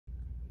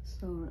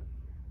So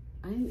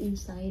I'm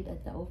inside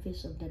at the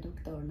office of the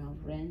doctor now,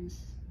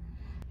 friends,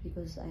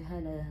 because I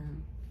had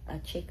a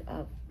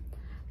checkup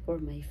for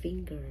my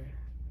finger.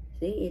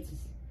 See,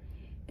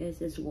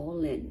 it's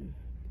swollen,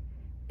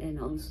 and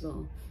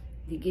also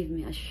they give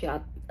me a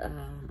shot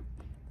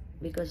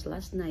because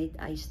last night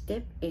I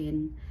stepped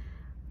in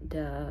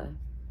the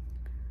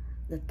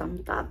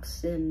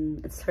thumbtacks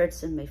and it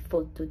hurts in my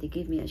foot too. They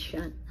give me a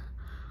shot.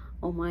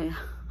 Oh my,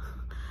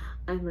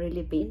 I'm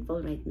really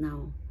painful right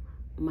now.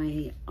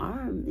 My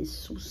arm is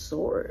so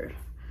sore.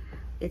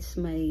 It's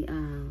my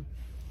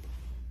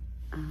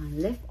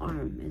left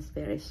arm is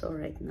very sore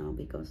right now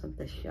because of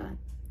the shot.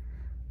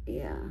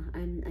 Yeah,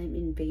 I'm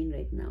in pain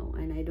right now,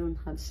 and I don't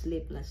have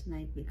sleep last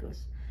night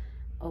because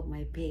of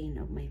my pain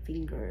of my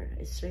finger.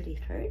 It's really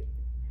hurt,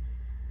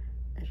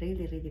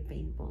 really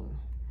painful.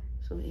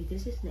 So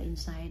this is the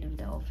inside of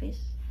the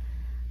office.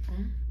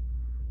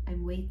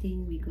 I'm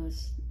waiting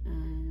because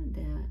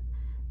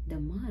the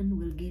man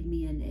will give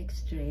me an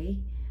X-ray.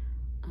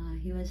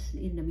 He was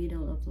in the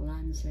middle of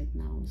lunch right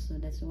now, so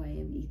that's why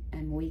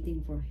I'm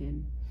waiting for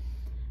him,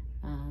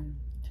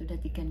 so that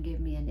he can give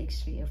me an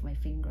X-ray of my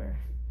finger.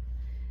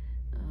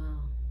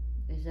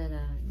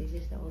 This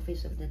is the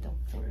office of the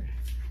doctor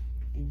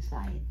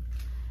inside,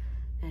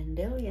 and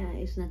Delia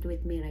is not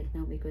with me right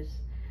now because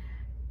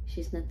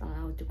she's not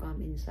allowed to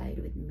come inside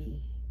with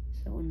me,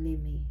 so only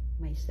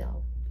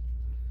myself.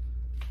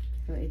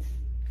 So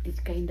it's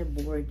kind of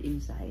bored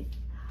inside,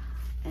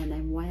 and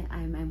I'm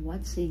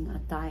watching a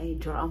Thai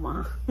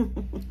drama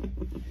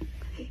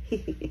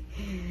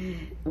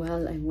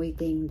while I'm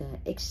waiting the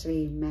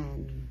X-ray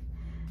man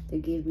to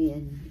give me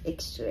an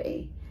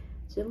X-ray.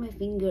 So my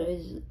finger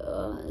is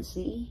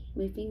see,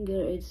 my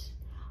finger is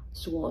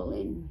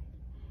swollen.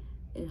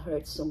 It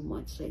hurts so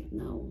much right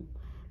now.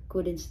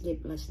 Couldn't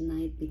sleep last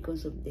night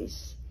because of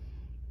this,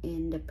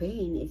 and the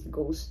pain, it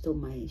goes to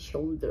my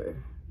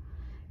shoulder.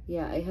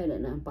 Yeah, I had a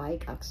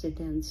bike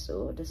accident,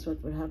 so that's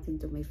what will happen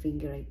to my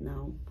finger right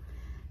now.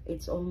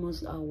 It's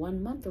almost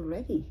 1 month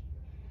already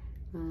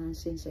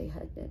since I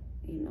had that,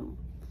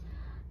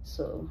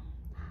 So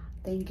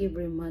thank you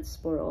very much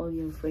for all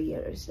your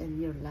prayers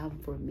and your love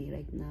for me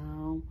right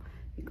now,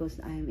 because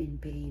I'm in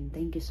pain.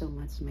 Thank you so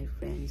much, my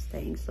friends.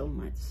 Thanks so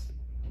much.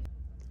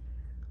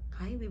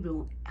 Hi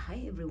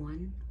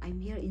everyone. I'm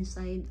here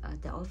inside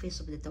the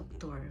office of the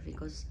doctor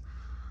because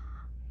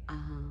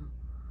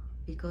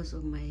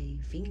of my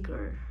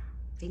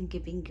pinky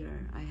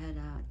finger. I had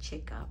a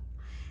checkup,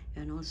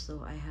 and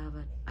also I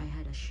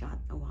had a shot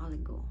a while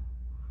ago.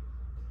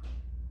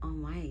 Oh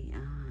my,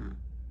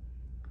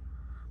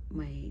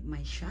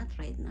 my shot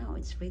right now,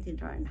 it's pretty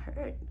darn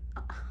hurt.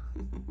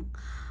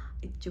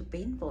 It's too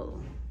painful.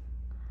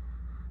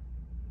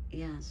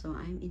 Yeah, so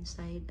I'm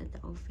inside at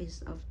the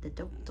office of the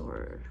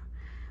doctor,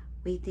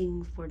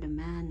 waiting for the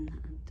man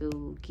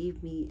to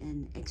give me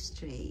an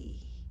X-ray.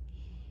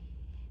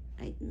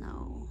 Right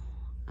now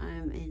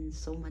I'm in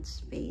so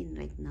much pain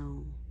right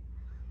now.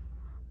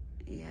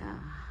 Yeah,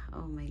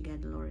 oh my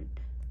God, Lord.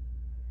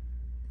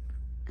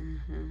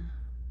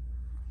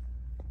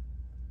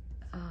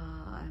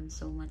 I'm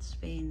so much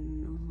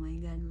pain. Oh my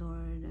God,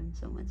 Lord, I'm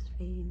so much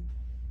pain.